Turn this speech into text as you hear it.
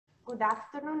Good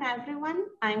afternoon, everyone.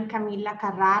 I'm Camilla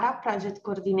Carrara, Project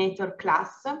Coordinator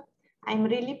C.L.A.S.S. I'm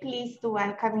really pleased to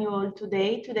welcome you all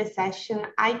today to the session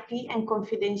IP and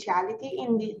Confidentiality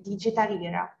in the Digital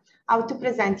Era, how to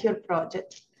present your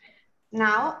project.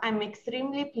 Now, I'm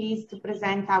extremely pleased to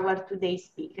present our today's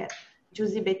speaker,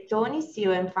 Giusy Bettoni,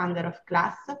 CEO and founder of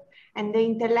C.L.A.S.S, and the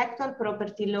intellectual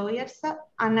property lawyers,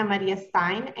 Anna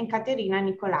Stein and Caterina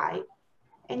Niccolai.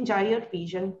 Enjoy your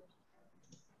vision.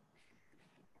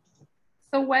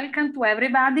 So welcome to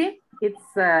everybody.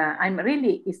 I'm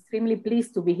really extremely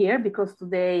pleased to be here because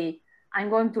today I'm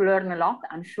going to learn a lot,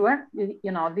 I'm sure.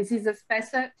 You know, this is a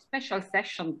special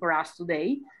session for us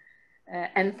today.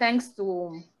 And thanks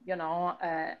to,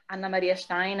 Anna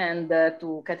Stein and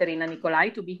to Caterina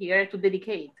Niccolai to be here to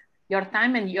dedicate your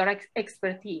time and your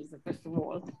expertise, first of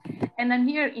all. And I'm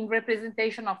here in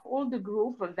representation of all the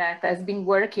group that has been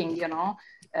working,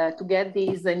 to get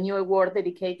this new award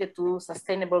dedicated to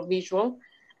sustainable visual.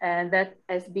 And that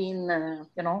has been,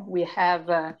 we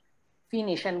have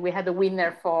finished and we had a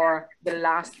winner for the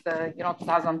last,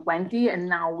 2020, and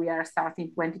now we are starting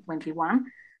 2021.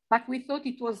 But we thought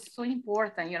it was so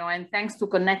important, and thanks to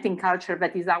Connecting Culture,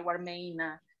 that is our main,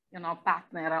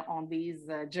 partner on this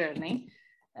journey.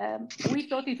 We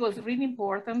thought it was really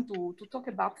important to talk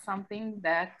about something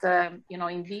that,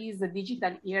 in this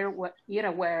digital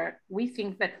era where we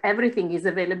think that everything is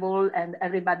available and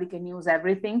everybody can use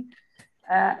everything,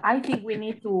 I think we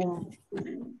need to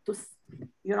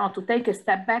take a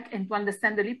step back and to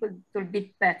understand a little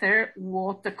bit better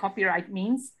what the copyright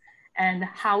means and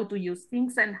how to use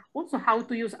things, and also how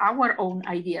to use our own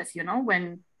ideas,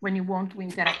 when you want to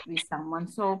interact with someone.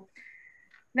 So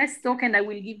let's talk, and I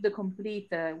will give the complete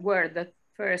word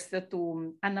first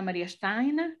to Anna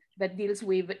Stein, that deals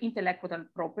with intellectual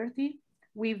property,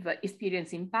 with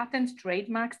experience in patents,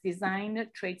 trademarks, design,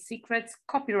 trade secrets,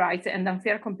 copyright, and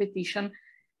unfair competition,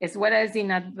 as well as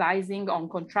in advising on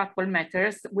contractual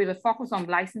matters with a focus on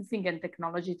licensing and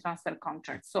technology transfer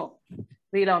contracts. So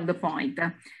really on the point.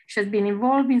 She has been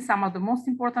involved in some of the most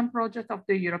important projects of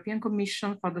the European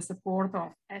Commission for the support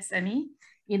of SME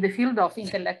in the field of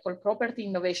intellectual property,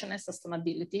 innovation, and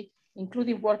sustainability,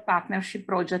 including World Partnership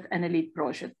Project and Elite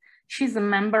Project. She's a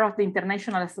member of the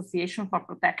International Association for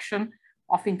Protection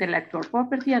of Intellectual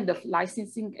Property and the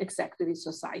Licensing Executive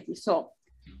Society. So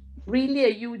really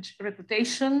a huge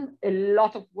reputation, a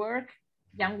lot of work,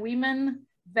 young women,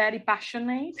 very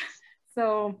passionate.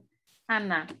 So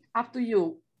Anna, up to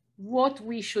you, what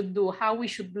we should do, how we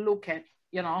should look at,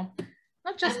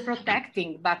 not just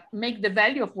protecting, but make the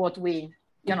value of what we,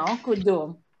 could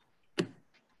do.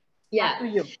 Yeah. Up to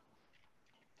you.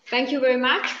 Thank you very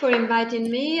much for inviting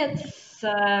me. It's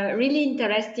really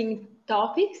interesting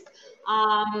topics.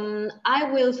 I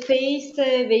will face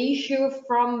the issue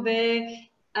from the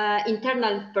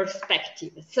internal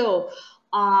perspective. So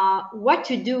what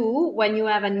to do when you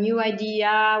have a new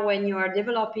idea, when you are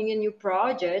developing a new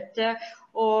project,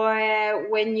 or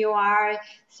when you are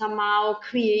somehow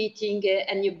creating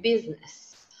a new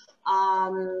business.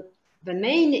 The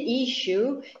main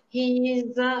issue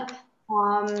is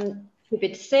keep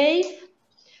it safe,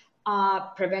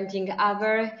 preventing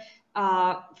others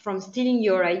from stealing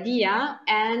your idea,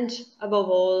 and above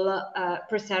all,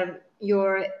 preserve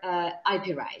your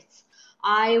IP rights.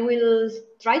 I will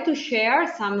try to share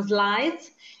some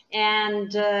slides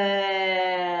and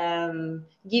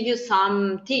give you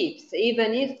some tips,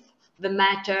 even if the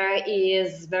matter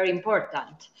is very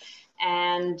important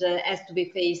and has to be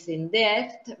faced in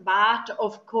depth. But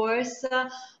of course,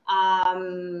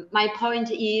 my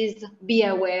point is be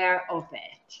aware of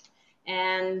it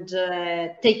and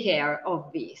take care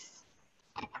of this.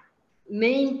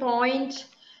 Main point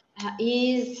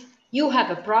is you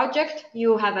have a project,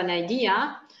 you have an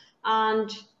idea, and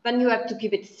then you have to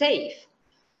keep it safe.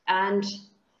 And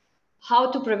how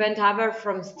to prevent others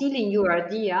from stealing your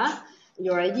idea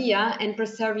and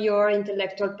preserve your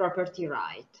intellectual property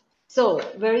right. So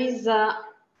there is a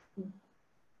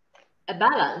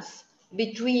balance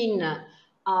between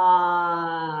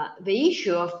the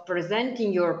issue of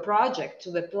presenting your project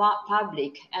to the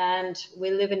public, and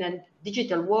we live in a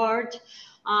digital world,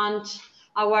 and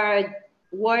our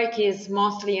work is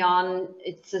mostly on,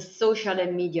 it's a social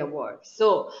and media work.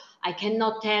 So I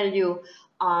cannot tell you,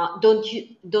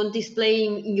 don't display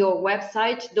in your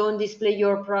website, don't display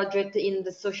your project in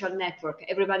the social network.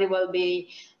 Everybody will be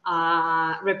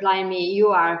replying me, you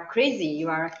are crazy, you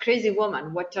are a crazy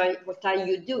woman. What are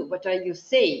you do? What are you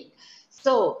saying?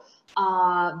 So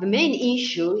the main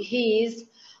issue is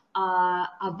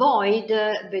avoid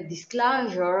the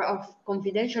disclosure of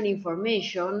confidential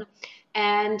information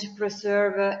and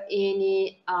preserve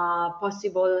any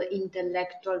possible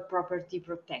intellectual property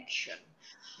protection.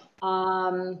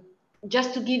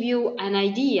 Just to give you an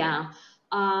idea,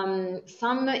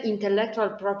 some intellectual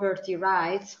property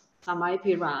rights, some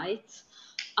IP rights,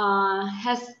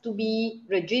 has to be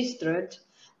registered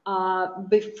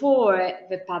before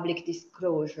the public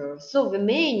disclosure. So the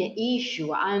main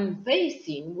issue I'm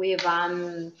facing with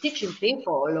teaching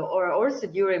people, or also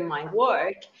during my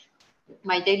work,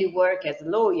 my daily work as a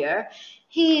lawyer,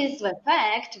 is the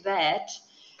fact that,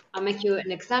 I'll make you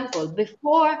an example.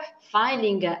 Before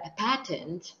filing a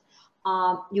patent,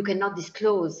 you cannot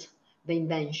disclose the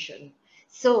invention.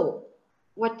 So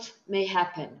what may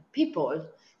happen? People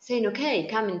saying, okay,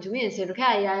 coming to me and saying,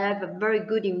 okay, I have a very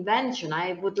good invention.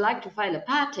 I would like to file a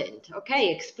patent.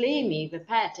 Okay, explain me the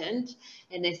patent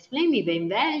and explain me the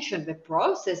invention, the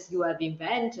process you have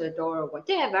invented or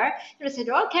whatever. And I said,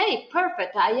 okay,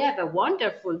 perfect. I have a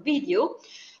wonderful video.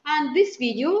 And this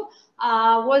video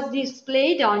was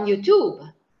displayed on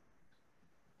YouTube.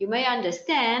 You may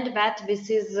understand that this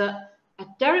is a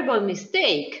terrible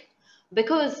mistake,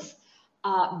 because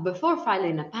before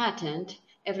filing a patent,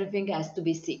 everything has to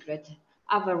be secret.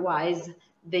 Otherwise,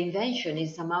 the invention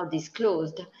is somehow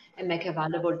disclosed and made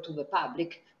available to the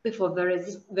public before the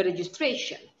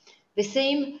registration. The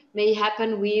same may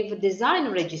happen with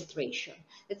design registration.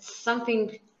 It's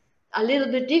something a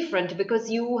little bit different, because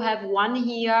you have 1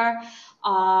 year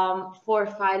for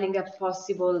filing a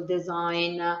possible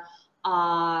design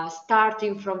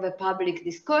starting from the public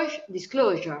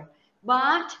disclosure.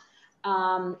 But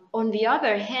on the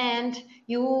other hand,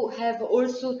 you have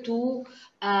also to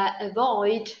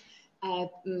avoid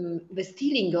the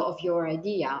stealing of your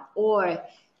idea. Or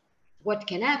what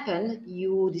can happen,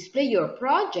 you display your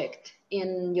project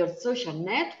in your social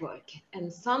network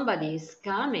and somebody is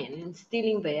coming and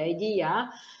stealing the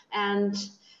idea and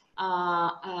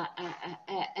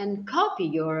copy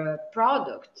your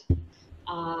product.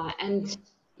 And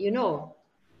you know,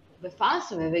 the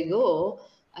faster they go,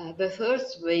 the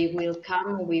first they will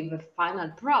come with the final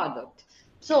product.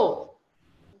 So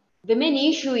the main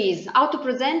issue is how to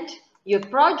present your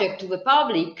project to the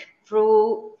public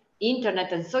through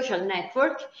internet and social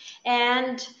network,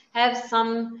 and have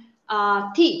some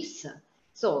tips.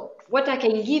 So what I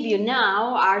can give you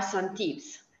now are some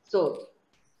tips. So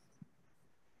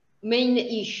main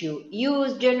issue,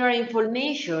 use general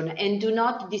information and do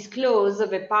not disclose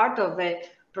the part of the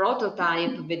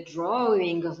prototype, the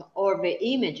drawings or the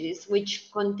images which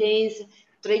contains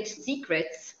trade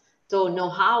secrets. So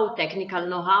know-how, technical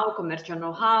know-how, commercial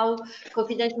know-how,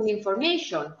 confidential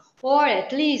information, or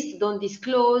at least don't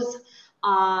disclose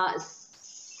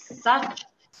such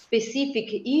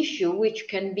specific issue which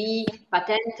can be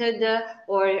patented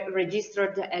or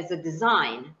registered as a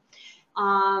design.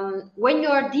 When you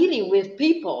are dealing with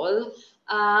people,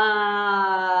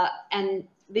 and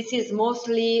this is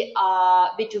mostly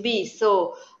B2B,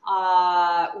 so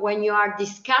when you are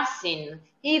discussing,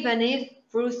 even if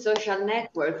through social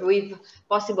network, with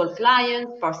possible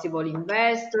clients, possible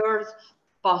investors,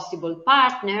 possible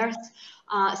partners,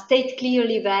 state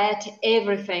clearly that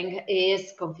everything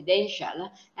is confidential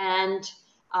and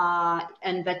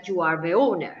that you are the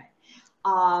owner.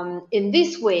 In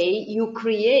this way, you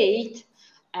create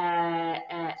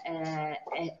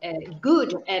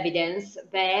good evidence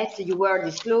that you were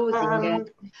disclosing.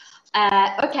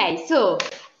 Okay, so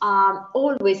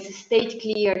always state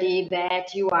clearly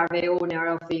that you are the owner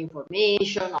of the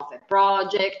information, of a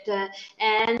project,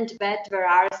 and that there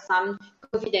are some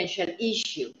confidential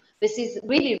issues. This is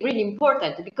really, really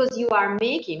important, because you are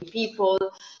making people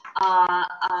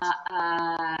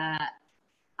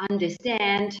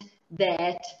understand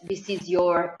that this is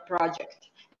your project.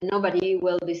 Nobody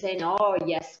will be saying, oh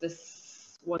yes,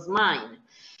 this was mine.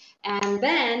 And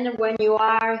then when you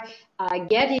are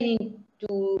getting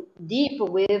into deep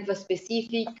with a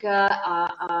specific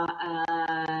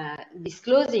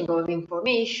disclosing of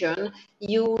information,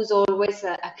 use always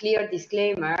a clear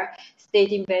disclaimer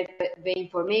stating that the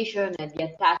information and the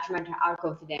attachment are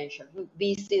confidential.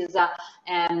 This is a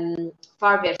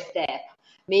further step.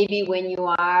 Maybe when you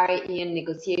are in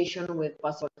negotiation with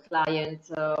possible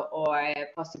clients or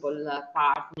possible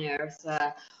partners,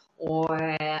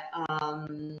 or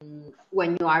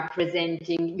when you are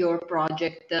presenting your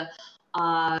project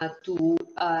to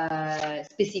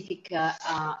specific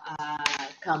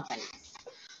companies.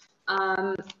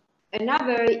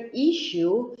 Another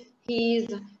issue is,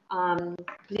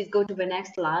 please go to the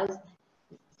next slide,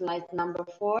 slide number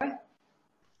 4.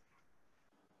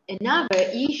 Another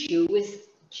issue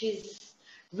which is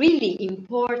really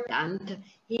important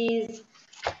is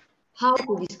how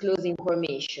to disclose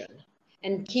information.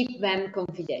 and keep them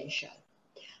confidential.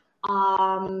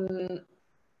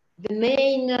 The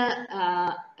main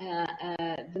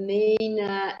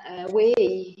way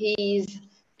is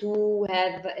to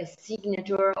have a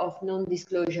signature of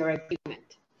non-disclosure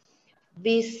agreement.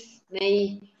 This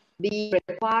may be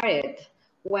required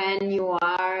when you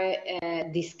are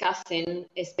discussing,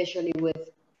 especially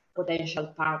with potential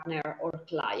partner or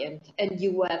client, and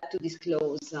you have to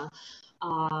disclose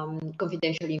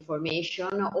confidential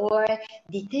information or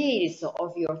details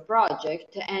of your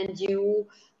project, and you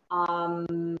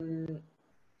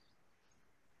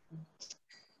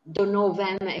don't know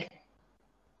them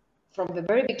from the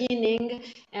very beginning,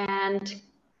 and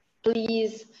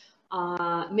please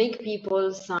make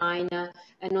people sign a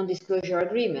non-disclosure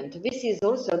agreement. This is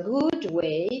also a good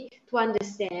way to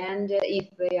understand if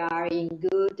they are in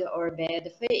good or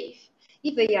bad faith.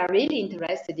 If they are really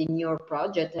interested in your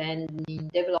project and in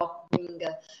developing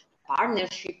a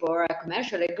partnership or a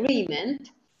commercial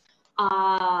agreement,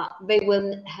 they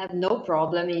will have no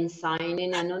problem in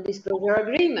signing a non-disclosure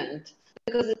agreement,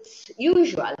 because it's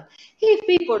usual. If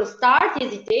people start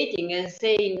hesitating and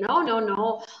saying,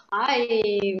 no,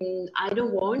 I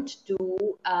don't want to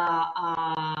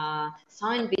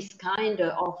sign this kind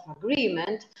of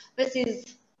agreement, this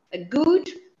is a good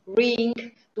ring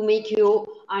to make you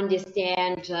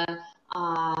understand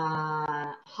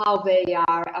how they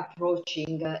are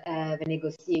approaching the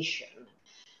negotiation.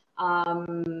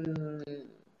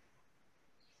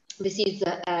 This is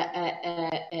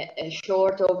a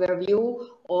short overview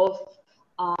of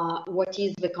what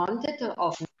is the content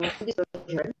of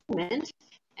non-disclosure agreement.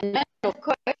 And then, of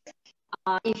course,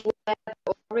 if we have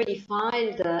already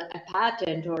filed a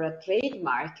patent or a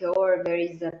trademark, or there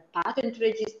is a patent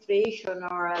registration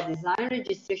or a design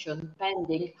registration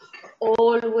pending,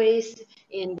 always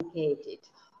indicate it.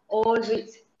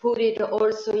 Always put it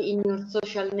also in your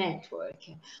social network.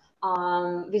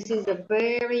 This is a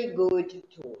very good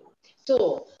tool.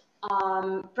 So,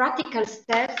 practical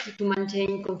steps to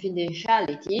maintain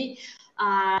confidentiality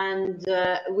and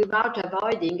without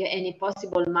avoiding any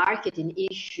possible marketing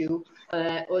issue,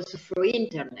 also through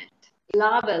internet.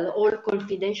 Label all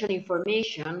confidential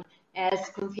information as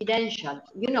confidential.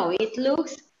 You know, it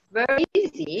looks very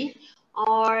easy,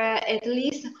 or at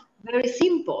least very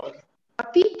simple,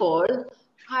 but people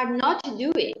are not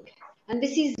doing. And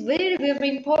this is very, very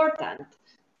important.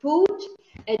 Put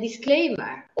a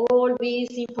disclaimer. All this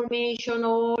information,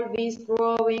 all these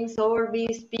drawings, all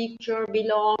this picture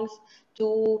belongs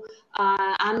to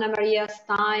Anna Maria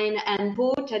Stein, and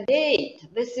put a date.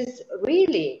 This is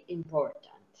really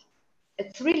important.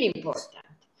 It's really important.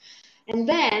 And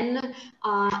then,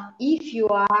 if you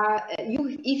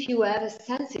have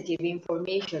sensitive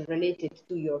information related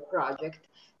to your project,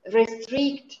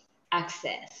 restrict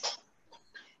access.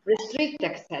 Restrict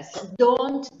access.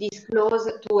 Don't disclose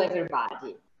to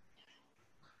everybody.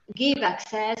 Give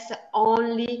access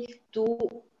only to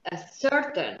a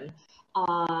certain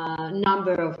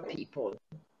number of people.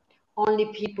 Only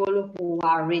people who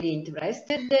are really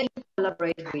interested in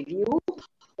collaborate with you,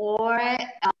 or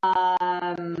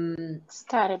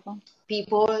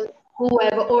people who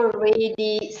have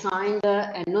already signed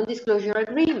a non-disclosure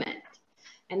agreement.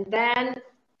 And then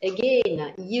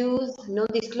again, use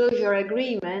non-disclosure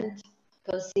agreement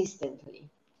consistently.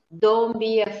 Don't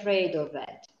be afraid of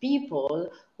that.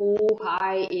 People who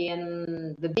are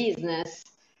in the business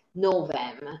know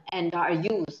them and are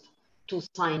used to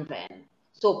sign them.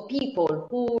 So people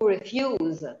who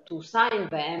refuse to sign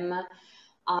them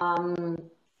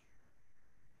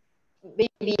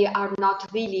maybe are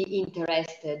not really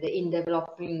interested in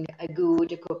developing a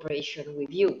good cooperation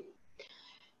with you.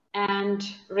 And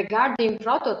regarding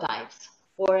prototypes,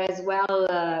 or as well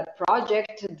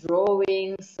project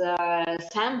drawings,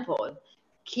 sample,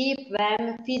 keep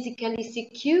them physically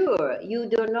secure. You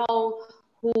don't know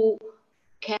who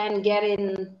can get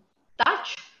in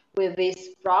touch with this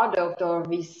product or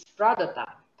this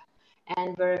prototype.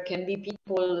 And there can be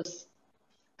people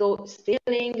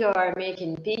stealing or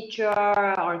making picture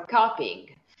or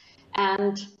copying.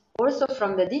 And also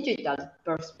from the digital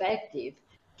perspective,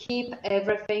 keep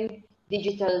everything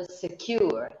digital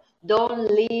secure. Don't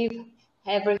leave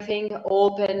everything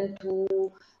open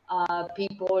to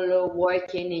people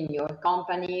working in your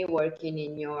company, working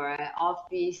in your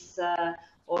office,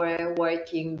 or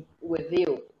working with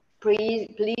you.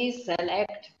 Please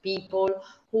select people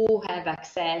who have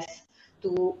access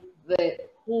to the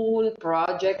whole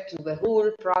project, to the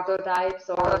whole prototypes,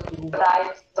 or to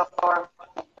types or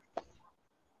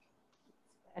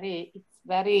it's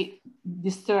very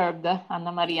disturbed,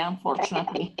 Anna Maria,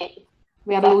 unfortunately.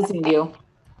 We are losing you.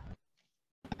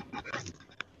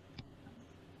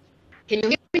 Can you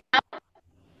hear me now?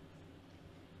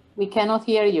 We cannot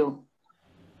hear you.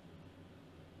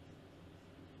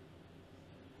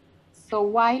 So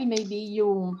while maybe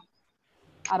you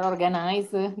are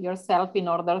organized yourself in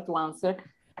order to answer,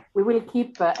 we will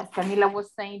keep, as Camilla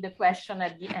was saying, the question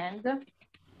at the end.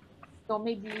 So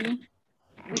maybe,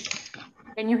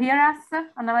 can you hear us,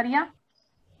 Anna Maria?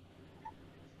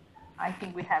 I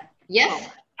think we have. Yes.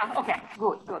 Oh, okay,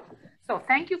 good, good. So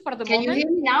thank you for the moment. Can you hear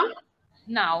me now?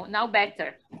 Now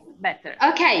better.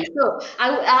 Okay, so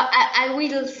I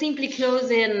will simply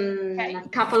close in a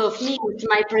couple of minutes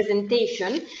my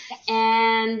presentation.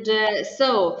 And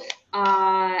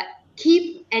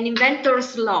keep an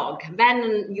inventor's log.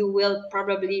 Then you will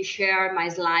probably share my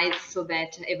slides so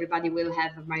that everybody will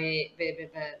have the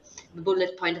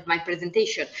bullet point of my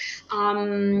presentation.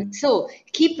 So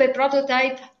keep a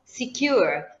prototype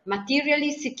secure,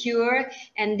 materially secure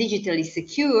and digitally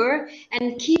secure,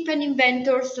 and keep an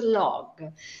inventor's log,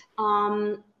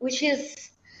 which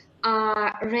is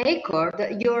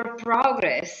record your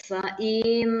progress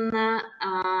in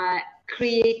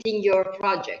creating your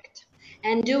project,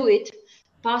 and do it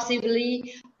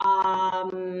possibly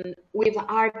with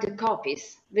hard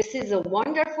copies. This is a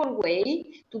wonderful way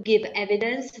to give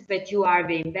evidence that you are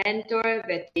the inventor,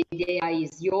 that the idea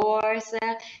is yours,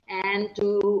 and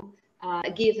to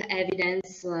give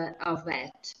evidence of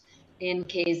that in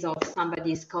case of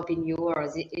somebody is copying you or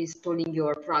is stealing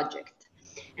your project.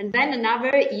 And then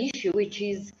another issue, which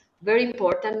is very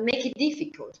important, make it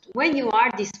difficult. When you are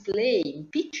displaying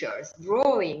pictures,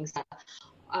 drawings,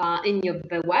 in your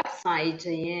website,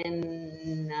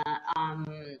 in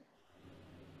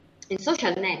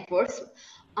social networks,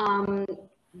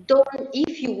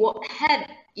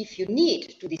 if you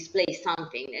need to display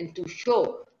something and to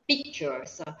show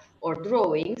pictures or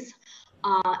drawings,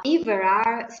 if there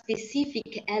are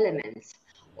specific elements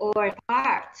or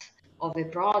parts of a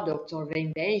product or the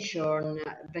invention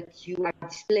that you are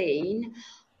displaying,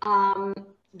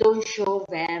 don't show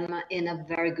them in a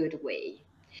very good way.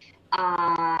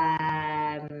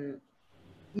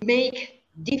 Make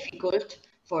difficult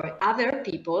for other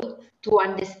people to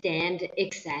understand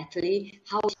exactly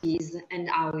how it is and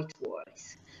how it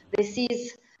works. This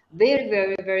is very,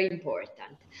 very, very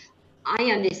important.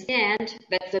 I understand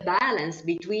that the balance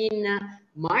between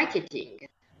marketing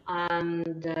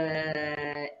and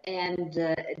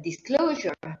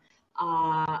disclosure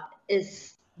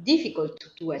is difficult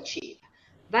to achieve.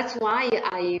 That's why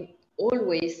I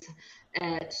always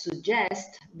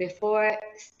suggest, before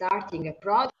starting a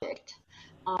project,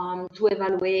 to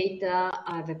evaluate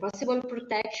the possible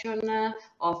protection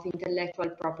of intellectual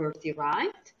property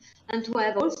rights, and to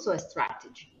have also a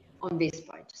strategy on this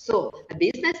point. So a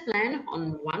business plan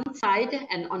on one side,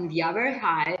 and on the other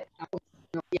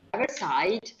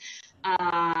side,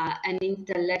 an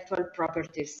intellectual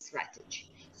property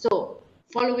strategy. So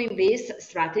following this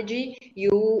strategy,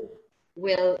 you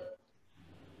will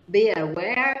be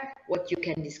aware what you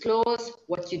can disclose,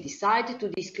 what you decide to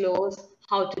disclose,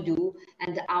 how to do,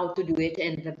 and how to do it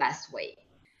in the best way.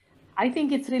 I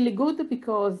think it's really good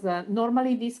because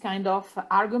normally these kind of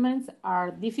arguments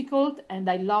are difficult, and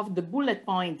I love the bullet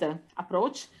point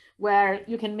approach where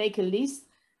you can make a list.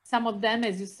 Some of them,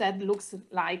 as you said, looks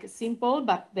like simple,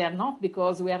 but they're not,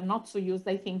 because we are not so used,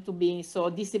 I think, to being so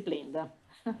disciplined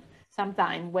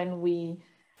sometimes when we,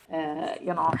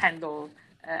 handle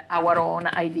our own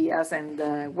ideas and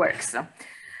works.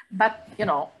 But,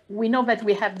 we know that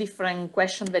we have different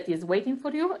questions that is waiting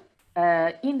for you.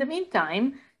 In the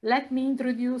meantime, let me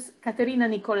introduce Caterina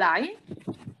Niccolai.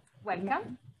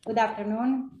 Welcome. Good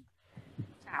afternoon.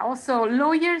 Also,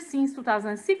 lawyer since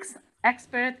 2006,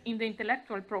 expert in the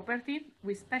intellectual property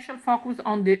with special focus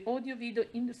on the audio-video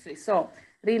industry. So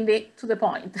really to the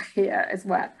point here as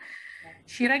well.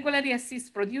 She regularly assists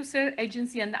producer,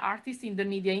 agency, and artists in the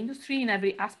media industry in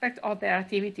every aspect of their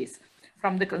activities,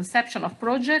 from the conception of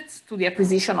projects to the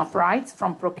acquisition of rights,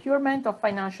 from procurement of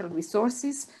financial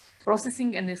resources,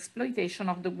 processing and exploitation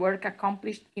of the work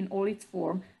accomplished in all its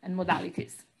forms and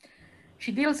modalities.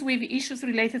 She deals with issues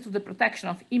related to the protection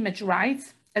of image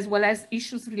rights, as well as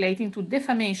issues relating to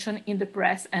defamation in the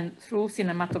press and through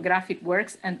cinematographic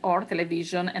works and or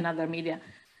television and other media.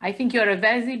 I think you're a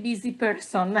very busy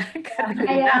person.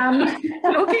 I am.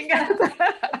 Looking at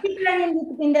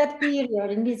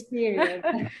in this period.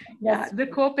 Yeah, the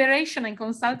cooperation and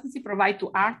consultancy provide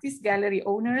to artists, gallery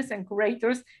owners, and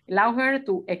curators allow her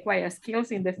to acquire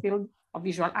skills in the field of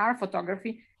visual art,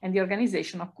 photography, and the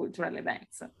organization of cultural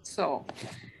events. So,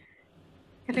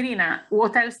 Caterina,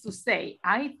 what else to say?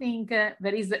 I think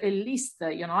there is a list,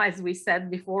 as we said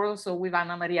before, also with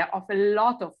Anna Maria, of a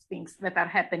lot of things that are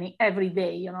happening every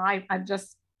day. I've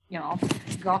just you know,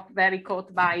 got very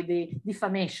caught by the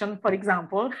defamation, for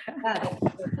example.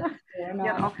 You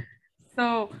know,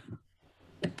 so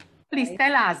please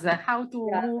tell us how to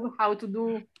move, how to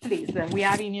do. Please, we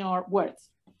are in your words.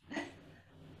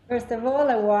 First of all,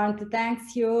 I want to thank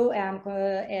you and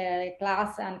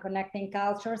C.L.A.S.S and Connecting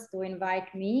Cultures to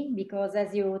invite me, because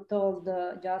as you told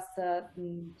just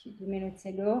 2 minutes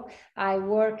ago, I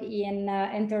work in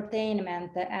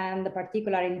entertainment and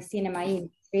particularly in cinema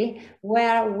industry,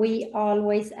 where we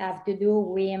always have to do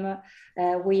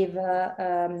with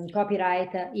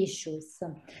copyright issues.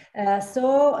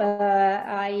 So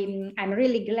I'm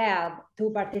really glad to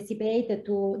participate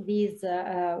to this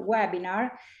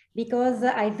webinar, because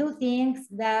I do think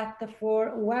that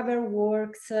for whoever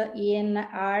works in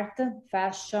art,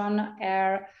 fashion,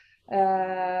 or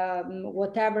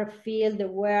whatever field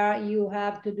where you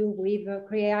have to do with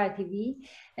creativity,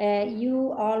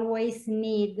 you always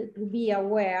need to be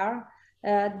aware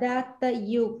that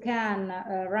you can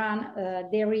run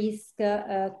the risk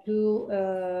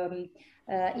to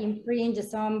infringe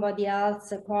somebody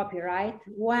else's copyright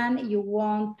when you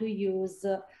want to use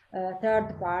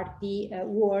third-party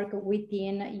work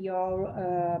within your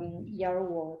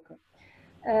work.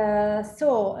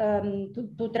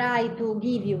 To try to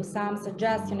give you some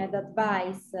suggestion and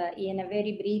advice in a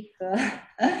very brief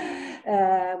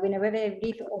with a very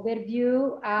brief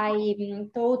overview, I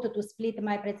thought to split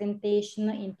my presentation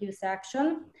in 2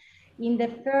 sections. In the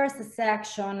first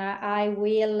section, I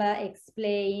will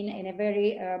explain in a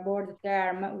very broad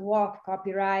term what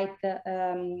copyright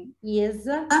is,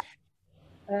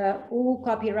 who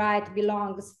copyright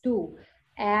belongs to,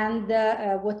 and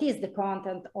what is the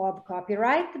content of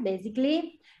copyright,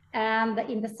 basically. And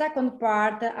in the second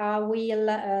part, I will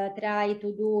try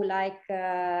to do like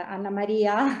Anna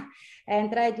Maria and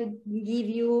try to give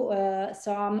you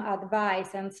some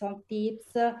advice and some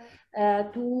tips to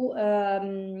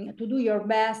do your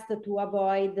best to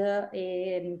avoid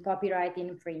copyright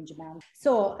infringement.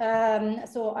 So,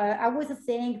 I was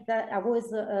saying that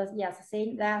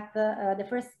the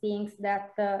first things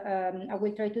that I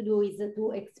will try to do is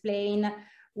to explain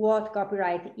what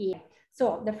copyright is.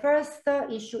 So the first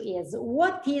issue is,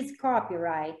 what is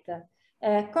copyright?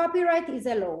 Copyright is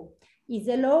a law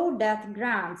that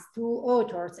grants to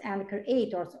authors and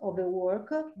creators of a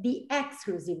work the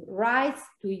exclusive rights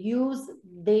to use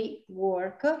the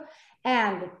work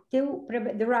and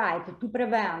the right to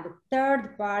prevent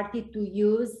third party to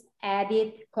use,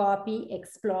 edit, copy,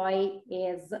 exploit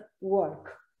his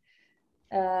work.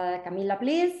 Camilla,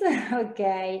 please.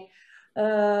 Okay.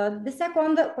 The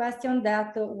second question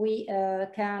that we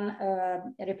can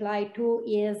reply to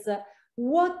is,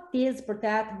 what is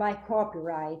protected by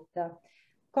copyright?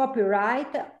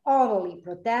 Copyright only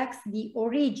protects the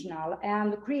original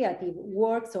and creative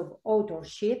works of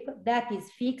authorship that is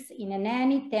fixed in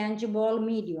any tangible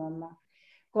medium.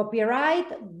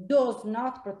 Copyright does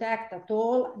not protect at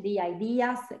all the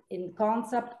ideas and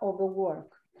concept of a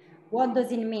work. What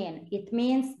does it mean? It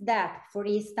means that, for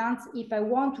instance, if I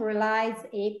want to realize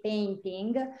a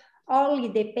painting, only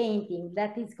the painting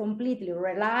that is completely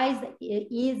realized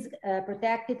is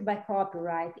protected by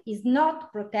copyright. Is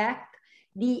not protect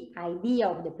the idea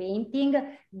of the painting,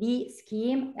 the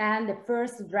scheme, and the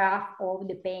first draft of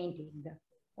the painting.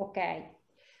 Okay.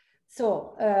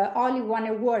 So only when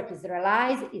a work is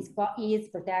realized is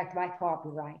protected by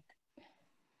copyright.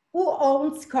 Who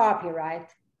owns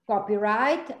copyright?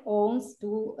 Copyright owns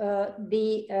to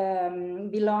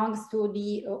belongs to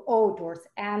the authors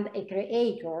and a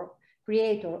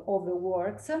creator of the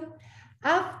works.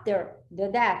 After the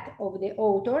death of the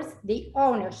authors, the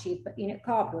ownership in a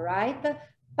copyright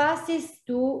passes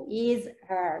to his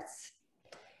heirs.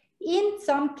 In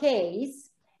some cases,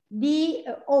 the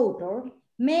author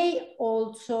may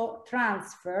also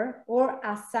transfer or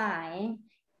assign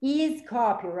his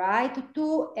copyright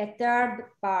to a third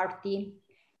party.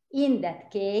 In that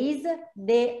case,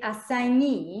 the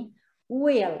assignee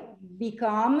will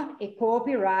become a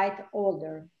copyright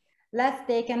holder. Let's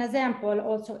take an example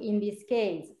also in this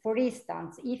case. For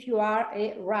instance, if you are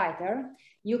a writer,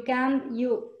 you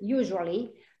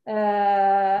usually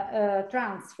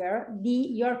transfer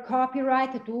your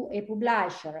copyright to a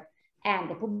publisher, and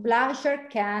the publisher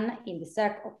can,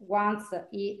 once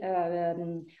he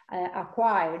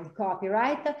acquired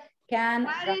copyright, can.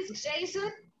 Where is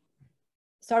Jason?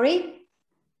 Sorry?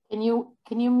 Can you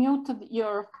mute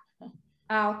your?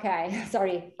 Okay,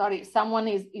 sorry. Sorry, someone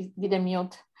didn't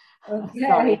mute. Okay,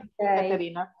 Sorry, okay.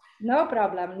 Caterina. No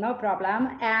problem, no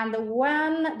problem. And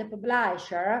when the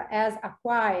publisher has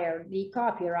acquired the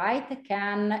copyright,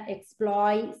 can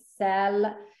exploit,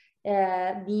 sell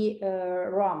the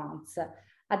romance.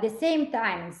 At the same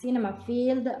time, in cinema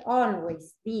field,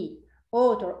 always the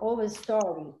author of a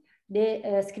story, the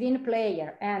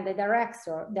screenplayer, and the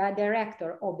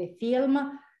director of the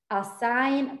film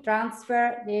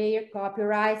transfer their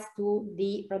copyrights to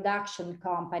the production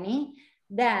company.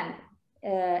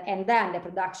 And then the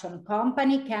production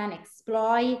company can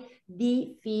exploit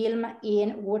the film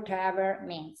in whatever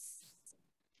means.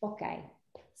 Okay,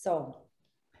 so,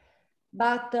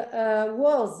 but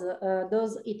what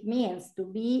does it means to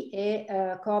be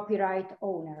a copyright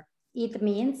owner? It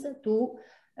means to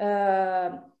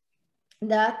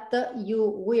that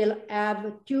you will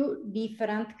have two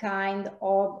different kinds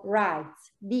of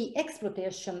rights, the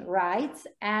exploitation rights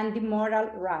and the moral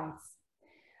rights.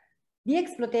 The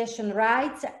exploitation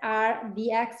rights are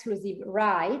the exclusive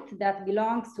right that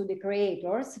belongs to the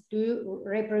creators to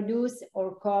reproduce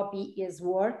or copy his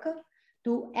work,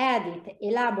 to edit,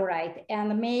 elaborate,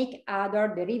 and make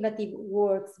other derivative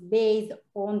works based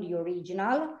on the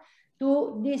original,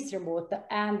 to distribute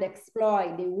and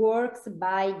exploit the works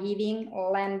by giving,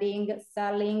 lending,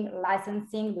 selling,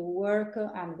 licensing the work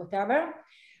and whatever,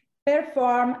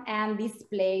 perform and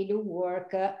display the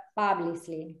work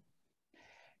publicly.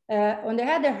 On the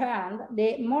other hand,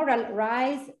 the moral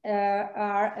rights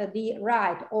are the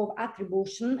right of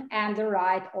attribution and the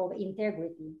right of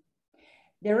integrity.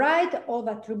 The right of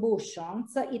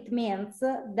attributions, it means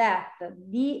that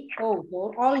the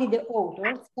author, only the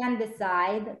authors can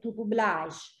decide to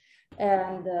publish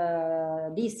and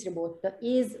distribute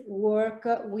his work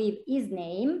with his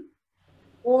name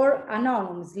or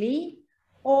anonymously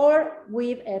or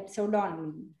with a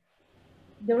pseudonym.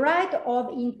 The right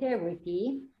of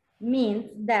integrity means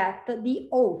that the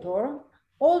author,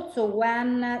 also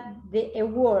when a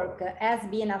work has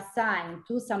been assigned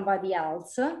to somebody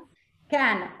else,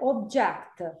 can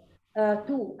object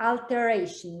to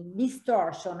alteration,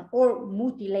 distortion, or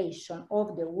mutilation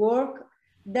of the work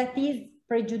that is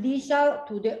prejudicial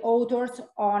to the author's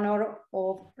honor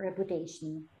or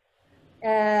reputation.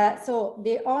 So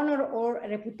the honor or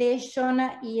reputation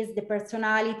is the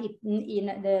personality in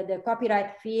the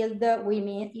copyright field.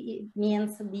 It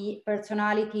means the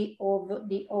personality of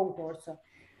the authors.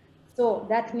 So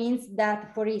that means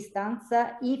that, for instance,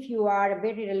 if you are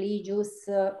very religious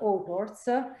authors,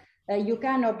 you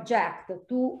can object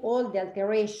to all the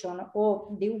alteration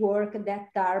of the work that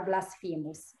are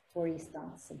blasphemous, for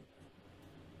instance.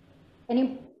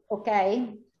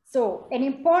 Okay. So an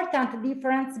important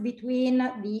difference between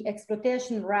the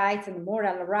exploitation rights and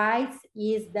moral rights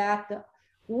is that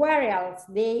whereas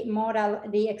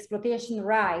the exploitation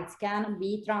rights can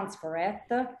be transferred,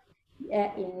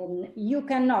 you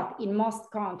cannot in most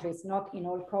countries, not in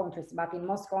all countries, but in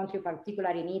most countries,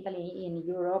 particularly in Italy, in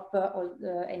Europe,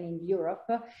 and in Europe,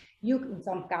 in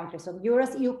some countries of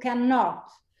Europe, you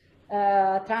cannot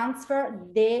transfer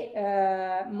the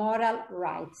moral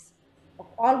rights.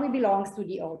 Always belongs to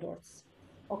the authors.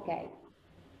 Okay.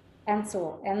 And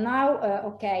so, and now,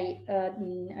 okay,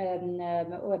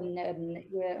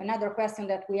 another question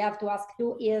that we have to ask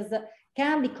too is,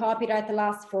 can the copyright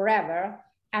last forever?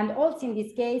 And also in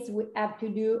this case, we have to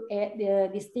do the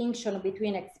distinction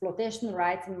between exploitation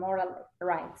rights and moral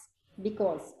rights,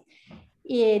 because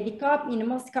in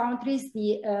most countries,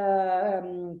 the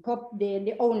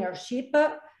ownership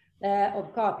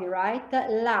of copyright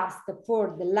lasts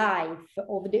for the life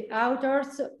of the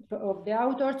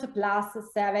authors plus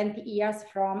 70 years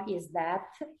from his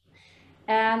death.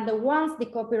 And once the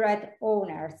copyright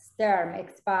owner's term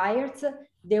expires,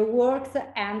 the works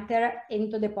enter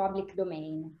into the public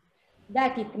domain.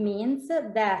 That it means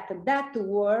that that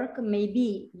work may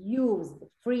be used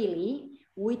freely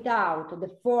without the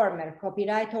former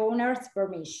copyright owner's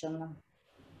permission.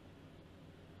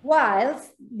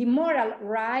 Whilst the moral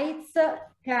rights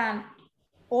can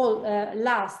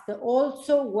last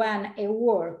also when a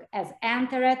work has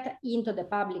entered into the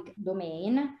public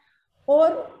domain,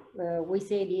 or we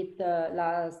said it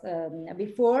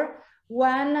before,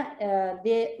 when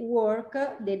the work,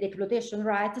 the exploitation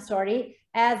right, sorry,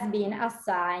 has been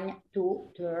assigned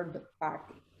to third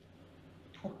party.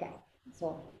 Okay,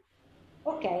 so,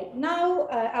 okay, now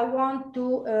I want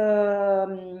to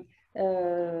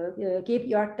keep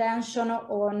your attention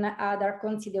on other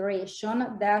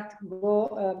considerations that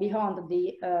go beyond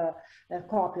the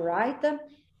copyright,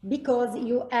 because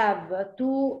you have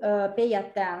to pay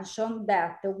attention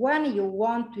that when you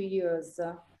want to use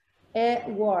a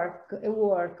work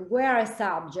where a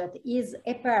subject is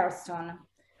a person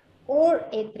or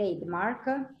a trademark,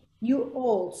 you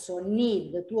also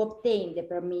need to obtain the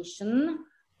permission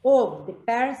of the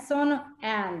person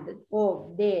and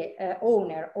of the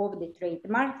owner of the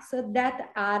trademarks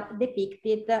that are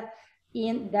depicted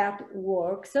in that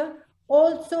works,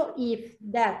 also if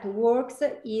that works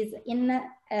is in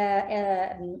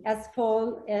has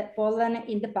fallen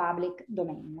in the public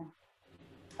domain.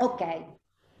 Okay.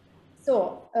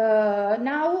 So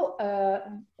now,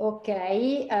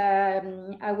 okay,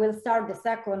 I will start the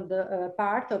second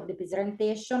part of the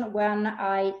presentation when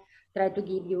I try to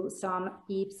give you some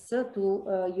tips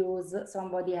to use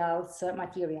somebody else's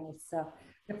materials.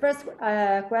 The first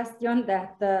question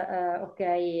that,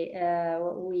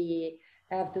 we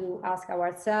have to ask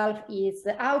ourselves is,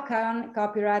 how can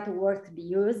copyright works be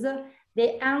used?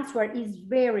 The answer is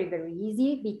very, very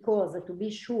easy, because to be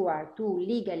sure to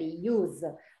legally use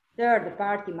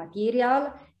third-party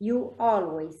material, you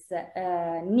always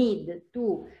need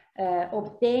to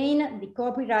obtain the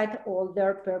copyright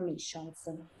holder permissions.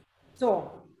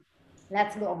 So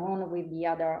let's go on with the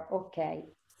other. Okay.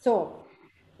 So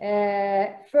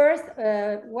first,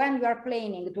 when you are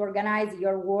planning to organize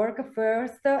your work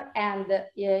first, and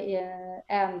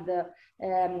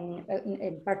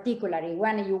particularly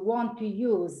when you want to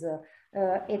use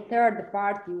a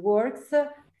third-party works,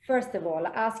 first of all,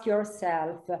 ask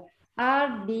yourself,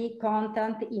 are the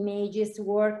content images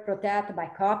work protected by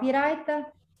copyright?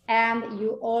 And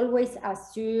you always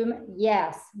assume,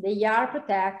 yes, they are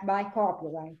protected by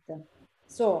copyright.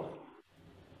 So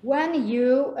when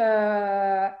you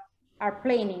are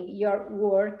planning your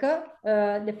work,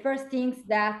 the first things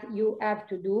that you have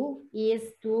to do is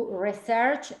to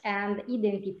research and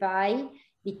identify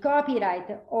the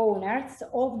copyright owners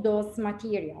of those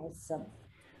materials.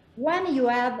 When you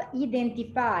have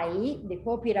identified the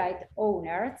copyright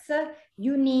owners,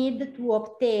 you need to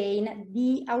obtain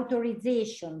the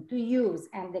authorization to use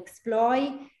and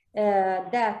exploit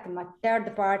that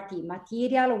third-party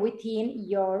material within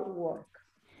your work.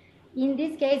 In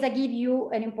this case, I give you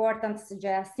an important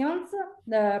suggestions.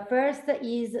 The first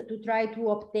is to try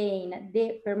to obtain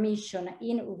the permission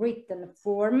in written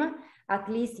form. At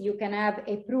least you can have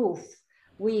a proof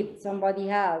with somebody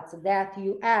else that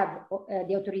you have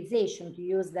the authorization to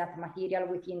use that material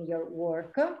within your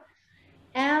work.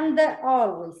 And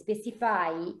always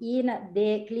specify in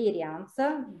the clearance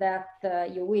that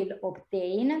you will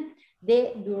obtain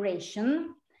the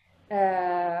duration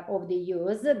of the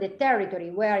use, the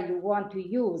territory where you want to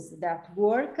use that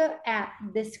work,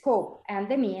 and the scope and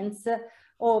the means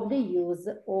of the use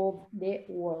of the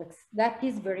works. That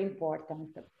is very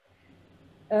important.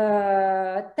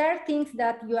 Third things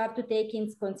that you have to take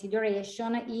into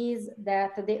consideration is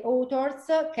that the authors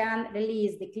can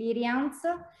release the clearance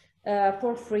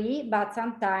for free, but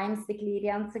sometimes the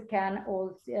clearance can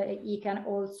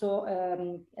also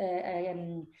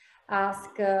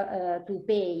ask to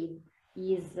pay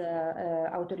his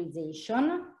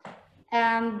authorization.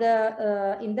 And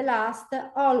in the last,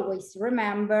 always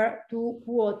remember to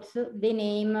quote the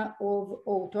name of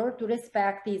author to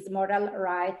respect his moral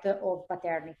right of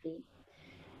paternity.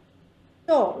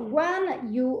 So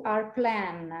when you are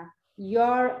planning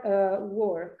your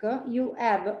work, you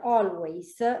have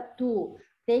always to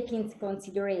take into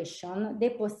consideration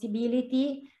the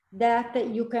possibility that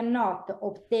you cannot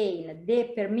obtain the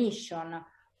permission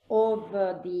of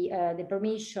the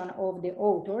permission of the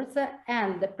authors,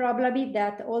 and probably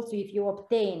that also if you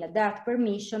obtain that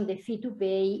permission, the fee to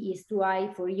pay is too high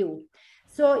for you.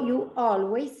 So you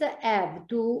always have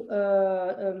to,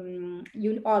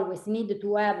 you always need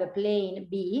to have a plan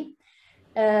B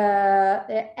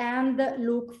and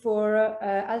look for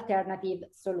alternative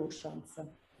solutions.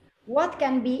 What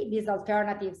can be these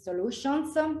alternative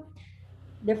solutions?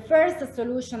 The first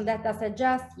solution that I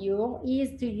suggest you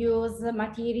is to use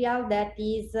material that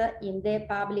is in the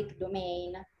public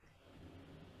domain.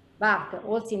 But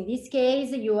also in this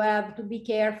case, you have to be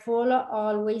careful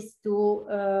always to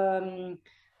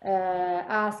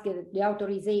ask the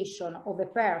authorization of a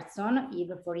person,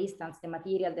 even for instance, the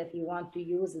material that you want to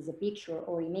use is a picture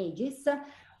or images,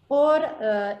 or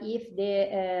if the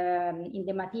in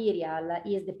the material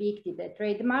is depicted a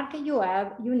trademark,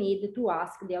 you need to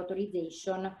ask the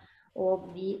authorization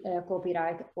of the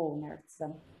copyright owners.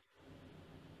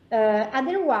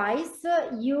 Otherwise,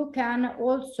 you can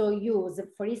also use,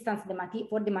 for instance,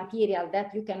 for the material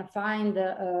that you can find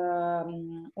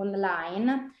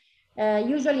online.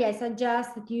 Usually I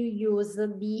suggest to use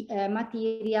the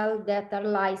material that are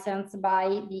licensed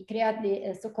by the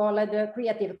so-called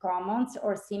Creative Commons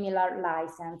or similar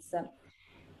license.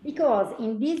 Because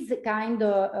in this kind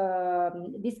of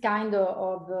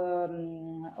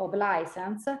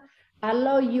license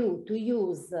allow you to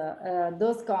use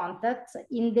those contents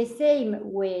in the same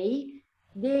way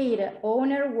their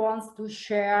owner wants to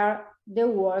share the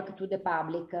work to the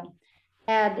public.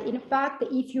 And in fact,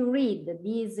 if you read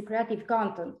these Creative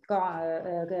Commons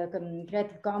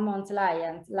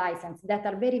license that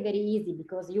are very, very easy,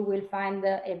 because you will find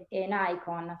an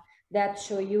icon that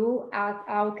show you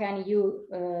how can you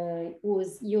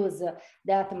use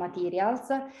that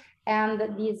materials. And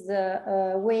this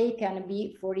way can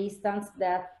be, for instance,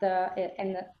 that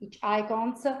and each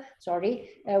icons,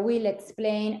 will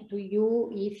explain to you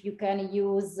if you can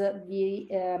use the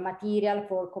material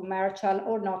for commercial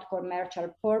or not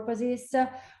commercial purposes,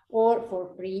 or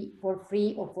for free or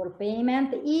for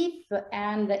payment, if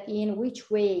and in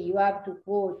which way you have to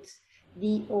quote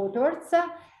the authors,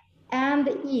 and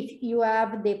if you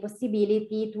have the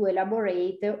possibility to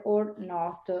elaborate or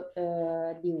not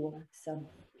the works.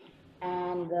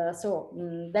 And so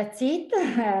that's it.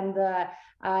 And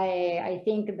I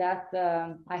think that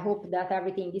I hope that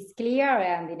everything is clear.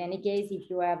 And in any case, if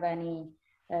you have any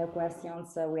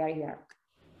questions, we are here.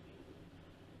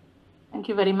 Thank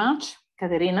you very much,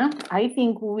 Caterina. I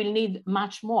think we will need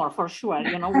much more for sure.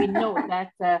 You know, we know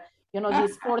that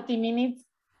these 40 minutes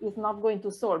is not going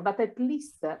to solve, but at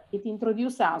least it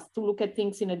introduces us to look at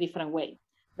things in a different way.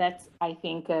 That I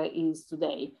think is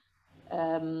today.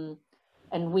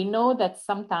 And we know that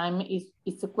sometimes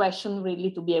it's a question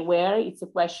really to be aware. It's a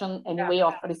question anyway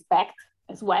of respect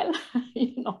as well,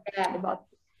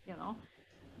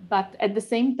 But at the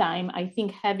same time, I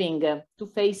think having two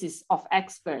faces of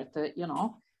experts,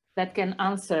 that can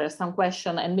answer some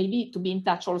question and maybe to be in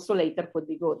touch also later could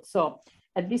be good. So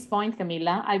at this point,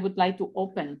 Camilla, I would like to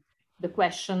open the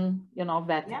question,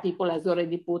 that people has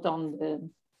already put on the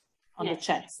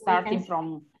chat, starting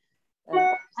from.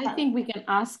 I think we can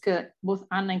ask both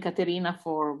Anna and Caterina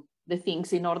for the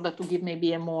things in order to give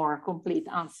maybe a more complete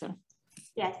answer.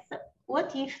 Yes.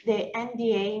 What if the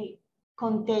NDA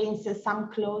contains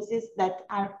some clauses that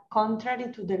are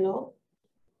contrary to the law?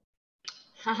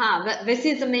 This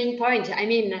is the main point. I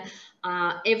mean,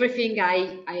 everything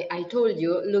I told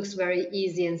you looks very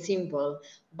easy and simple,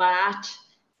 but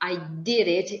I did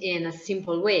it in a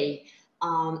simple way.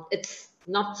 It's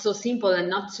not so simple and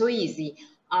not so easy.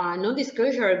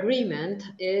 Non-disclosure agreement,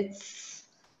 it's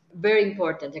very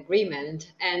important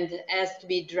agreement and has to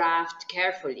be drafted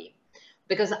carefully,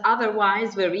 because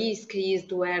otherwise the risk is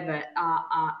to have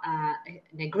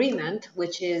an agreement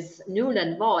which is null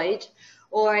and void,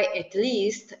 or at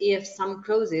least if some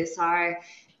clauses are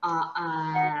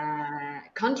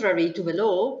contrary to the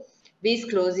law, these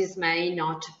clauses may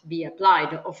not be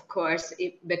applied, of course,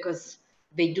 because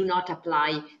they do not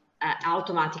apply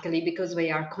automatically because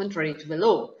they are contrary to the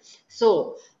law.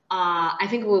 So I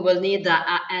think we will need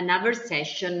another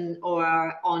session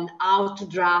on how to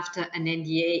draft an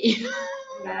NDA.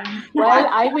 Well,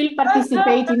 I will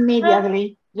participate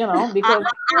immediately, because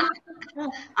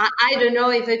I don't know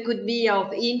if it could be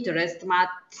of interest, but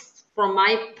from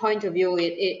my point of view,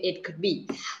 it could be.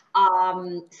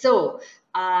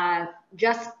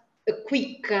 Just a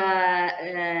quick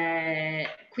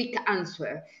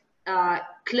answer.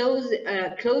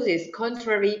 Clauses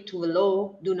contrary to the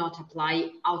law do not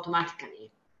apply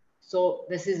automatically. So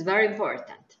this is very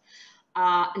important.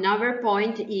 Another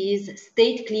point is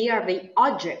state clear the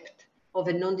object of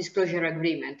a non-disclosure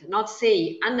agreement. Not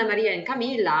say Anna Maria and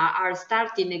Camilla are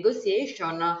starting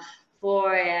negotiation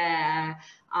for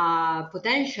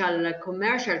potential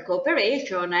commercial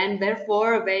cooperation and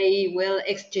therefore they will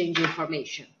exchange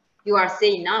information. You are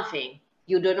saying nothing.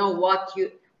 You don't know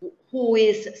who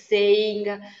is saying,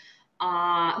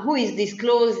 who is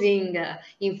disclosing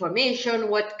information,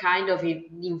 what kind of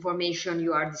information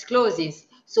you are disclosing.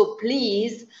 So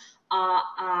please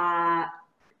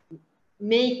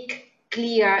make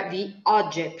clear the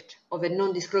object of a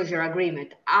non-disclosure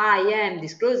agreement. I am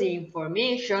disclosing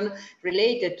information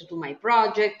related to my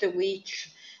project, which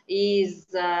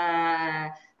is a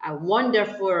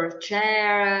wonderful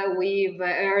chair with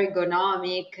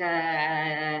ergonomic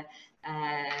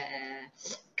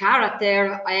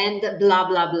character and blah,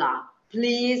 blah, blah.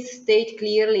 Please state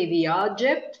clearly the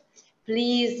object.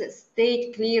 Please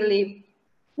state clearly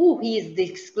who is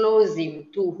disclosing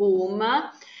to whom.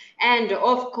 And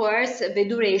of course, the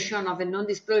duration of a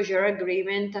non-disclosure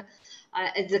agreement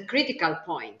is a critical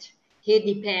point. It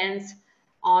depends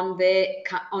on the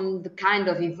kind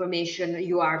of information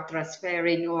you are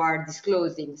transferring or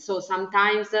disclosing. So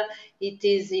sometimes it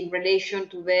is in relation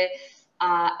to the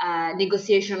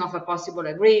negotiation of a possible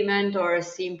agreement or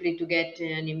simply to get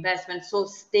an investment. So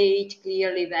state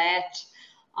clearly that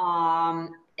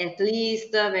at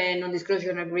least the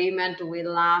non-disclosure agreement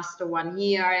will last 1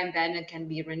 year and then it can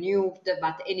be renewed.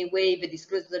 But anyway, the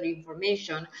disclosure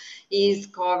information is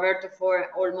covered for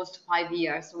almost 5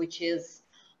 years, which is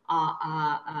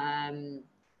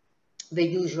the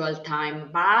usual time,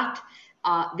 but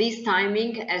this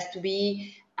timing has to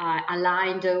be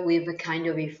aligned with the kind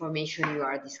of information you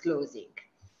are disclosing.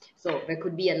 So there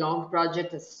could be a long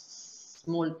project, a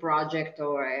small project,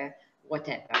 or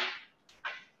whatever.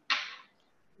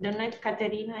 Don't know if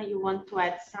Caterina, you want to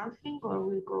add something, or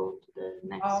we'll go to the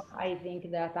next one? I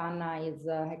think that Anna is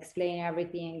explaining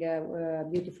everything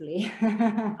beautifully.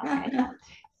 Okay,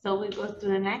 so we go to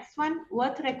the next one.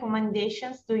 What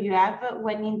recommendations do you have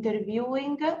when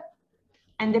interviewing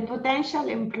and the potential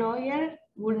employer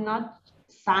will not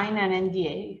sign an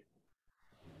NDA?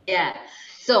 Yeah,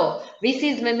 so this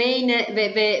is the main,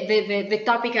 the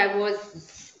topic I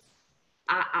was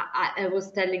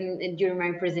telling during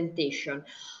my presentation.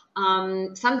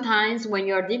 Sometimes when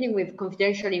you're dealing with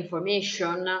confidential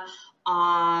information,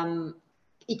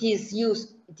 it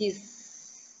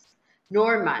is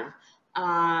normal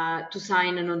to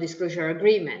sign a non-disclosure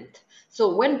agreement.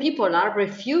 So when people are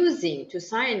refusing to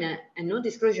sign a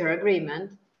non-disclosure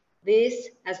agreement, this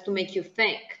has to make you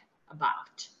think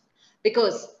about,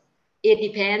 because it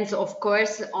depends, of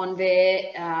course, on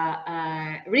the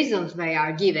reasons they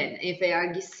are given. If they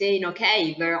are saying,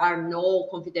 okay, there are no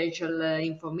confidential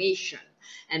information,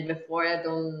 and therefore I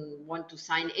don't want to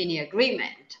sign any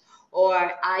agreement,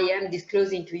 or I am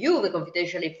disclosing to you the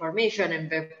confidential information,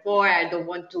 and therefore I don't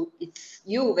want to, it's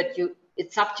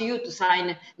up to you to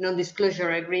sign non-disclosure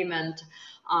agreement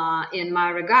in my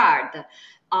regard.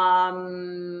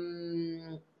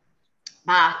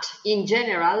 But in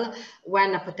general,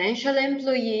 when a potential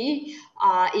employee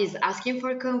is asking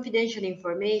for confidential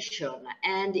information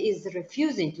and is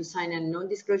refusing to sign a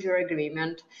non-disclosure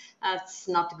agreement, that's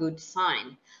not a good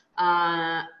sign,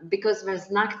 because there's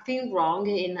nothing wrong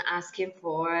in asking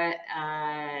for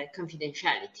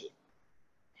confidentiality.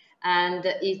 And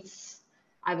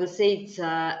I would say it's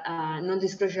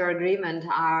non-disclosure agreement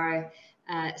are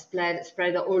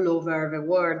spread all over the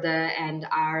world and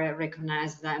are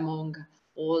recognized among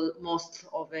most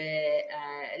of the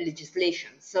legislation.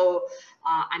 So,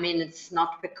 I mean, it's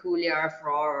not peculiar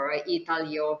for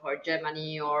Italy or for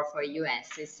Germany or for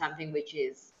US. It's something which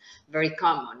is very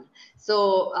common.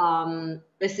 So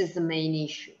this is the main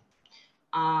issue.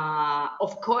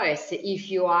 Of course, if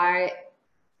you are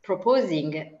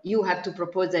proposing, you have to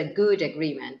propose a good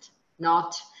agreement,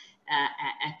 not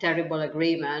a terrible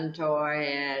agreement or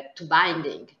too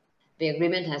binding. The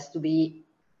agreement has to be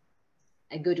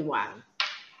a good one.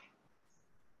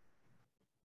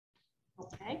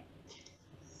 Okay.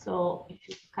 So if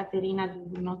you, Caterina,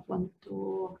 do not want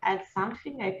to add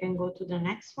something, I can go to the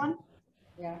next one.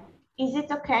 Yeah. Is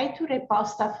it okay to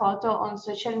repost a photo on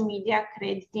social media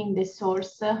crediting the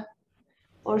source,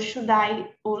 or should I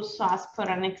also ask for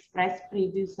an express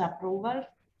previous approval?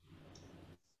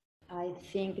 I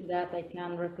think that I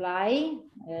can reply.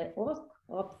 Yeah,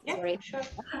 Sorry. sure.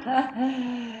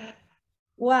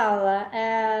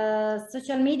 Well,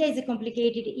 social media is a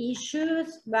complicated issue,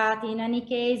 but in any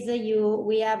case,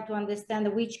 we have to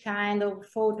understand which kind of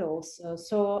photos.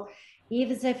 So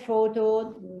if it's a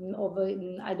photo of,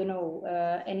 I don't know,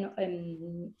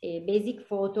 a basic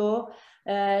photo,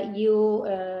 you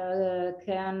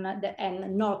can,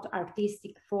 and not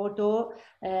artistic photo,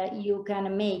 you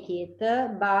can make it,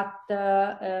 but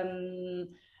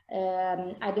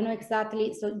I don't know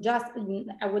exactly. So just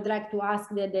I would like to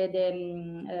ask what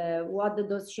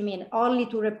does she mean? Only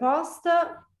to repost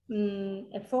a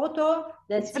photo?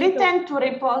 It's written to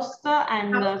repost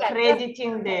and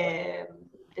crediting the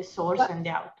source and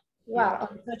the author. Well,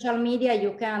 on social media,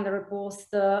 you can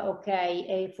repost, okay,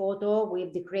 a photo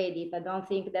with the credit. I don't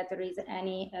think that there is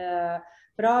any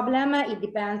problem. It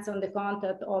depends on the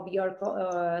content of your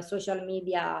social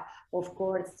media, of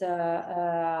course,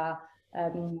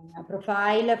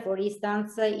 profile. For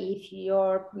instance, if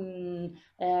you're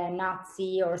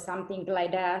Nazi or something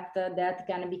like that, that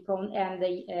can become, and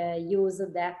use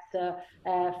that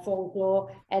photo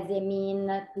as a mean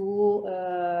to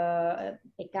a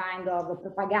kind of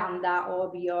propaganda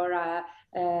of your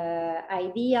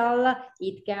ideal.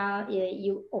 It can,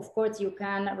 of course, you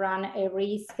can run a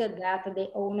risk that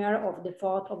the owner of the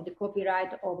photo, of the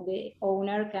copyright of the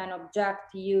owner, can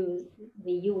object to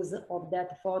the use of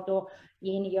that photo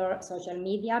in your social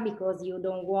media, because you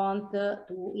don't want to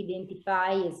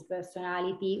identify his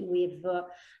personality with the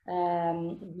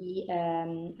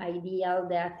ideal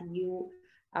that you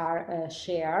are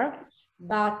share.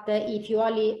 But if you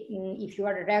are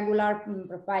a regular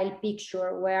profile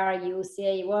picture where you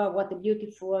say, well, what a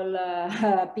beautiful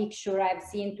picture I've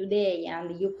seen today,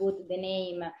 and you put the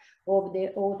name of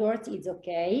the authors, it's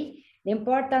okay. The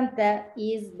important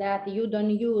is that you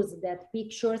don't use that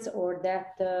pictures or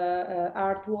that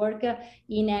artwork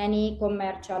in any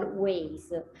commercial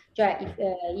ways. Cioè,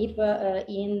 if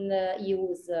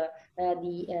use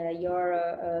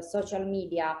your social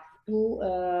media to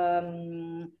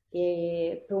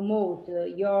promote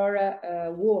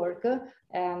your work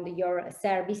and your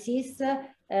services,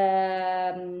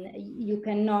 you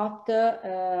cannot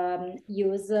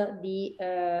use the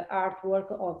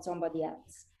artwork of somebody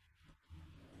else.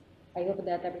 I hope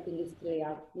that everything is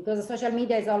clear, because social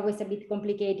media is always a bit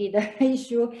complicated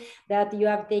issue that you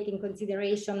have taken in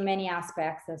consideration many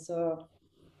aspects. So,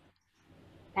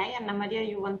 okay, Anna Maria,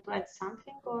 you want to add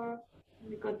something, or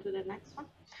we go to the next one?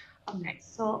 Okay,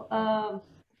 so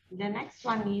the next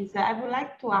one is, I would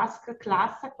like to ask a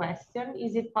class a question.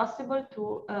 Is it possible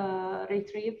to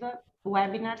retrieve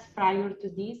webinars prior to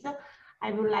this?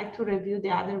 I would like to review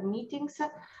the other meetings.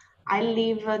 I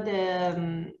leave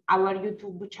our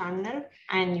YouTube channel,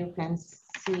 and you can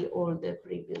see all the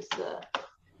previous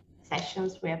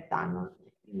sessions we have done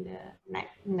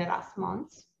in the last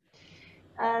months.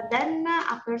 Then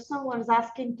a person was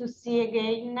asking to see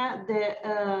again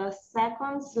the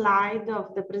second slide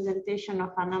of the presentation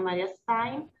of Anna Maria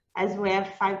Stein. As we have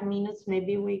 5 minutes,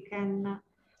 maybe we can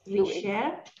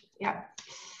reshare. Yeah.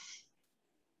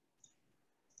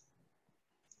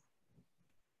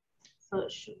 So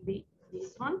it should be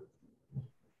this one.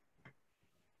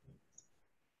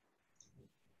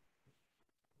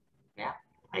 Yeah,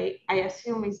 I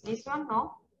assume it's this one,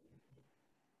 no?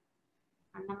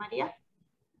 Anna Maria?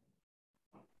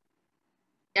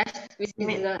 Yes,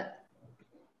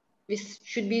 this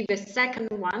should be the second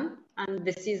one, and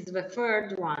this is the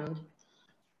third one.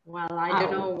 Well, I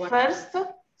don't know what. First,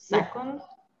 second,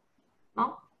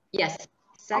 no? Yes,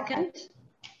 second. Okay.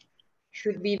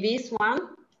 Should be this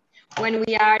one. When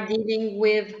we are dealing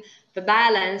with the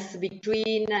balance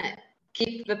between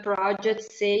keep the project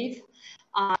safe,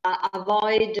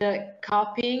 avoid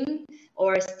copying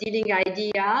or stealing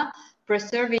idea,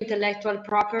 preserve intellectual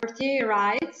property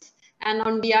rights, and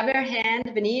on the other hand,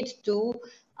 the need to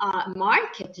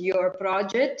market your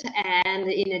project. And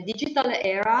in a digital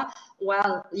era,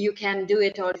 well, you can do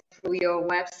it all through your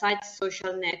website,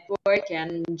 social network,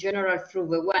 and in general through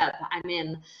the web. I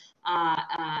mean,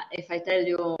 if I tell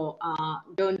you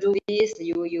don't do this,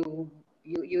 you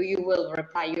will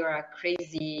reply you're a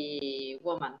crazy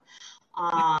woman.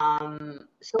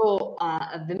 So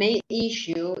the main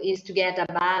issue is to get a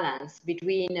balance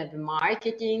between the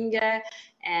marketing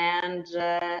and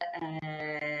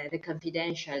the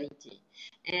confidentiality,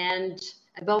 and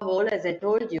above all, as I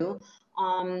told you,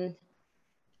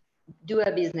 do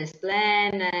a business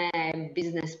plan, a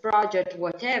business project,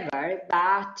 whatever,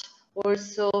 but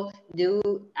also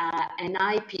do an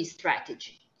IP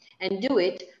strategy, and do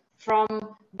it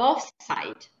from both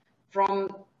sides, from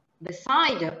the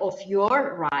side of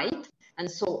your right, and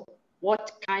so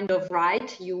what kind of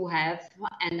right you have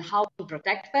and how to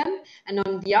protect them, and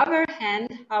on the other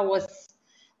hand, I was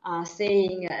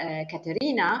saying,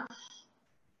 Caterina,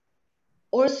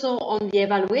 also on the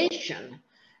evaluation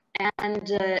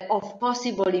and of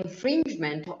possible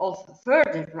infringement of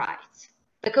further rights,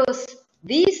 because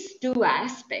these two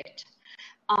aspects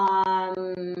are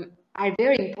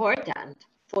very important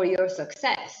for your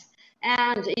success.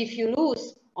 And if you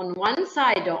lose on one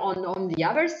side or on the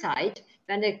other side,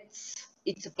 then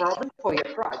it's a problem for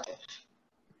your project.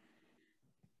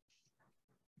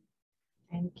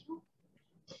 Thank you.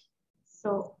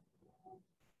 So,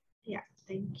 yeah,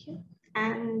 thank you.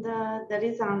 And there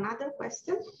is another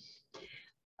question.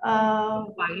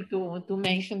 Why to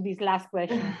mention this last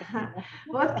question?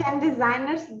 What can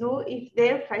designers do if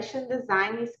their fashion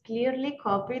design is clearly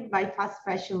copied by fast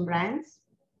fashion brands?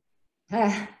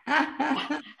 That's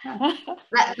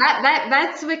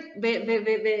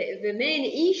the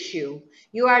main issue.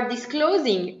 You are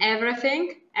disclosing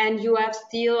everything and you have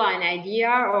still an idea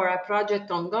or a project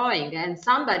ongoing, and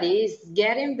somebody is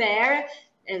getting there,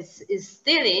 is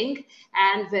stealing,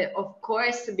 and of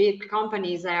course big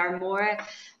companies are more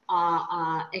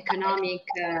economic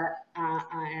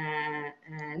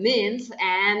means,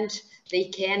 and they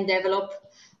can develop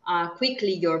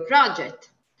quickly your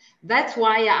project. That's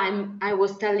why I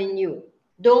was telling you,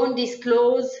 don't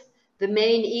disclose the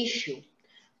main issue.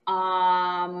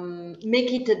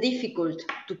 Make it difficult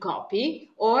to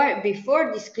copy, or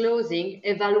before disclosing,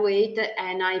 evaluate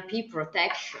an IP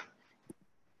protection.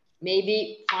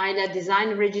 Maybe file a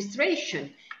design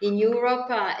registration. In Europe,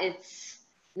 it's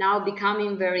now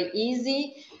becoming very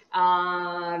easy.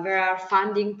 There are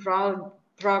funding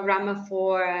program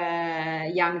for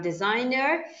young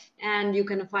designer, and you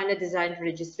can find a design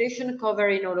registration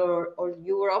covering all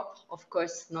Europe, of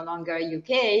course, no longer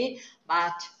UK,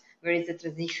 but there is a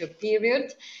transition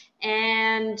period.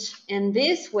 And in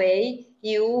this way,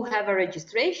 you have a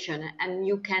registration and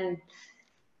you can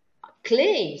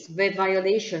claim the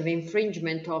violation, the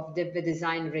infringement of the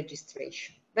design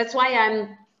registration. That's why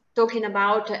I'm talking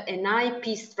about an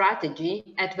IP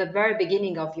strategy at the very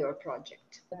beginning of your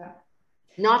project,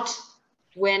 not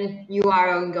when you are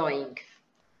ongoing,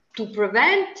 to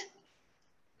prevent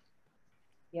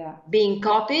being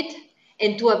copied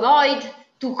and to avoid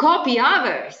to copy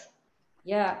others.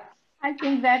 Yeah, I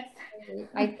think that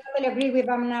I totally agree with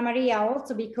Anna Maria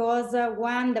also, because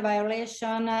when the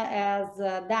violation is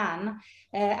done,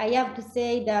 I have to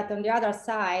say that on the other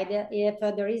side, if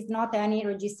there is not any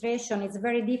registration, it's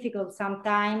very difficult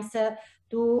sometimes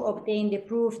to obtain the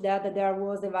proof that there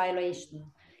was a violation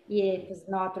if it's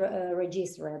not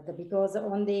registered, because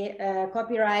on the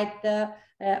copyright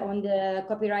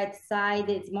side,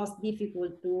 it's most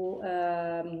difficult to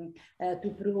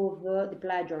prove the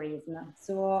plagiarism.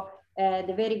 So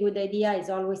the very good idea is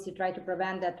always to try to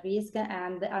prevent that risk,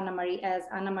 and as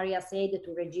Anna Maria said,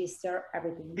 to register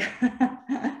everything.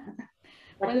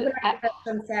 Well,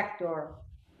 sector.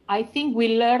 I think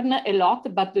we learn a lot,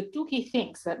 but the two key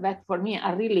things that for me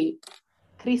are really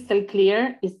crystal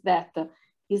clear is that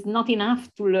it's not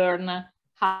enough to learn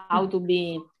how to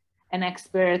be an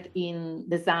expert in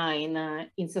design,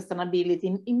 in sustainability,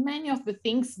 in many of the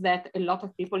things that a lot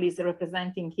of people is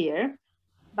representing here,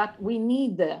 but we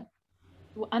need to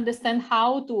understand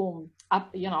how to,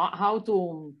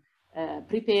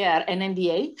 prepare an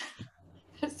NDA,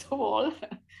 first of all.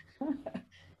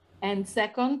 And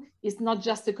second, it's not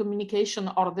just the communication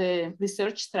or the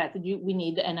research strategy, we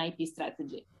need an IP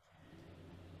strategy.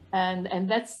 And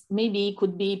that's maybe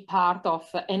could be part of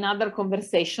another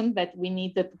conversation that we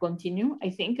need to continue, I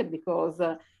think, because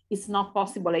it's not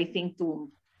possible, I think, to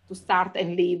start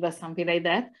and leave something like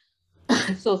that.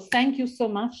 So thank you so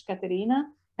much, Caterina.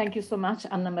 Thank you so much,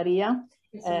 Anna Maria.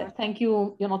 Thank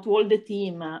you, to all the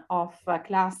team of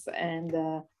C.L.A.S.S and,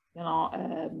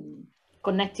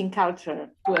 Connecting Culture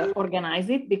to organize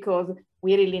it, because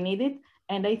we really need it.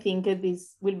 And I think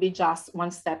this will be just one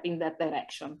step in that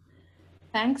direction.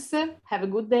 Thanks, have a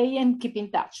good day and keep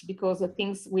in touch, because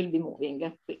things will be moving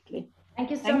quickly.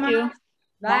 Thank you so much.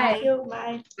 Bye.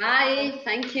 Bye. Bye,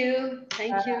 thank you.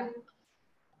 Thank you.